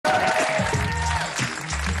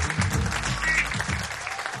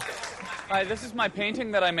Hi, this is my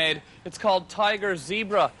painting that I made. It's called Tiger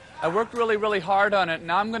Zebra. I worked really, really hard on it.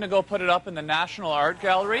 Now I'm going to go put it up in the National Art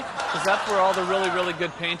Gallery because that's where all the really, really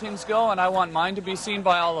good paintings go, and I want mine to be seen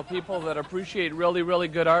by all the people that appreciate really, really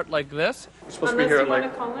good art like this. You're supposed Unless to be here you at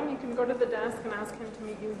want to call him, you can go to the desk and ask him to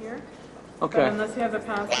meet you here. Okay. But unless you have a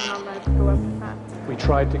pass, you're not allowed to go up to that. We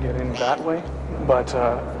tried to get in that way, but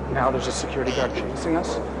now there's a security guard chasing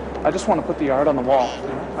us. I just want to put the art on the wall.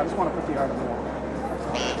 I just want to put the art on the wall.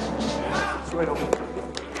 It's right over there.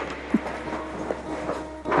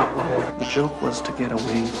 The joke was to get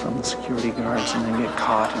away from the security guards and then get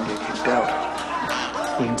caught and get kicked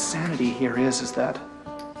out. The insanity here is that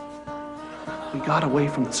we got away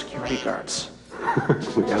from the security guards.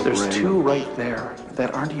 There's two right there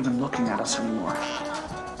that aren't even looking at us anymore.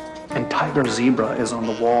 And Tiger Zebra is on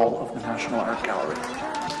the wall of the National Art Gallery.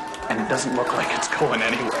 And it doesn't look like it's going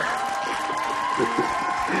anywhere.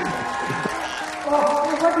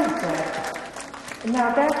 Oh, what is that?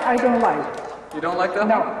 Now that I don't like. You don't like that?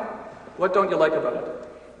 No. What don't you like about it?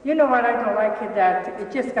 You know what I don't like is that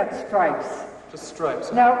it just got stripes. Just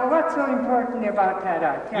stripes. Now, what's so important about that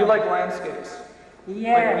art? You like landscapes?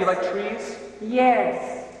 Yes. You like trees?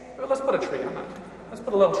 Yes. Well, let's put a tree on that. Let's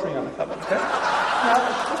put a little tree on the cover, okay? Now,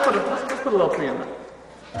 Let's put a little tree on that.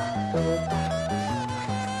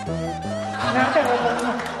 now that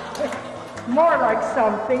was more like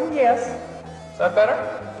something, yes. Is that better?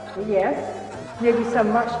 Yes. Maybe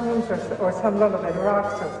some mushrooms or some little bit of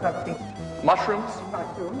rocks or something. Mushrooms?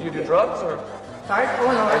 Mushrooms. You do drugs or?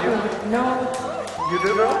 No. You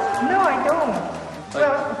do drugs? No, I don't. Like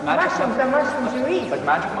Well, magic mushrooms are mushrooms you eat. Like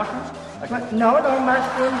magic mushrooms? Like No,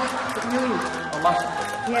 mushrooms you eat.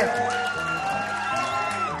 mushrooms. Yes.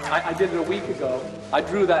 I did it a week ago. I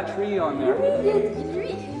drew that tree on there. Lui,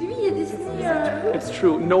 il a dessiné It's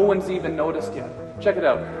true. No one's even noticed yet. Check it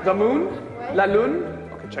out. The moon? La lune?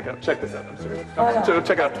 Okay, check it out. Check this out. I'm serious.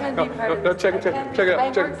 Check it out. No, check it out. Check it out.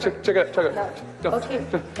 Check it out.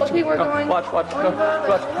 Okay, we're going. Watch. Watch.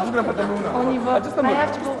 I'm gonna put the moon on. On y va. Just the I moon.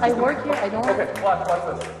 have to go. I work here. I don't. Okay, watch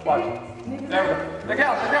this. Watch. There we go. Check it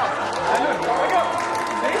out. La lune. There we go.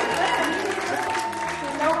 See?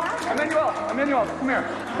 Emmanuel, come here.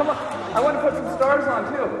 Come on. I want to put some stars on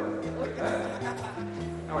too.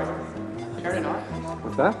 No, wait. Turn it off.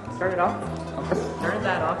 What's that? Turn it off. Okay. Turn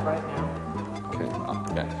that off right now. Okay.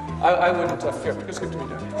 I wouldn't. Here, just give it to me,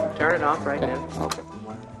 Dad. Turn it off right now. Okay.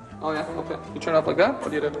 Oh yeah. Okay. You turn it off like that. What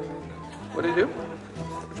do you do? What do you do?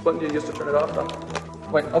 Which button do you use to turn it off? Though?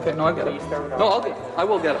 Wait. Okay. No, I get it. No, I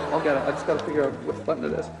will get it. I'll get it. I just got to figure out which button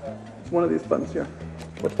it is. It's one of these buttons here.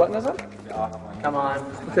 Which button is it? Come on.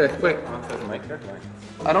 Okay. Wait.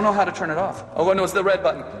 I don't know how to turn it off. Oh no, it's the red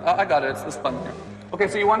button. I got it. It's this button here. Okay,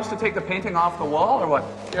 so you want us to take the painting off the wall or what?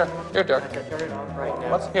 Here, Derek. Okay, turn it off right now.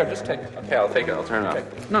 What's here? Just take it. Okay, I'll take it. I'll turn it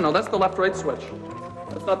off. No, that's the left-right switch.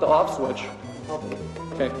 That's not the off switch.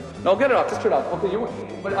 Okay. No, get it off. Just turn it off. Okay,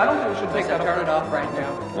 but I don't think we should take that off. Turn it off right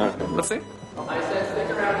now. Okay. Let's see. I said stick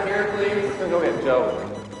around here, please. We're gonna go get Joe,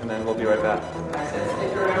 and then we'll be right back. I said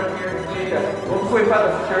stick around here, please. We'll wait by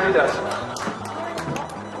the security desk.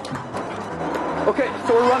 Okay,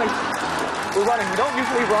 so we're running. We're running. We don't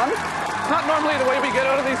usually run. Not normally the way we get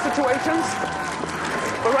out of these situations,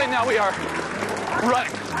 but right now we are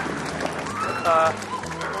running.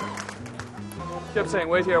 Kept saying,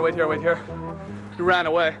 wait here. He ran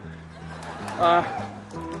away.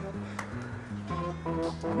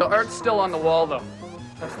 The art's still on the wall, though.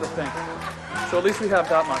 That's the thing. So at least we have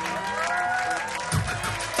that much.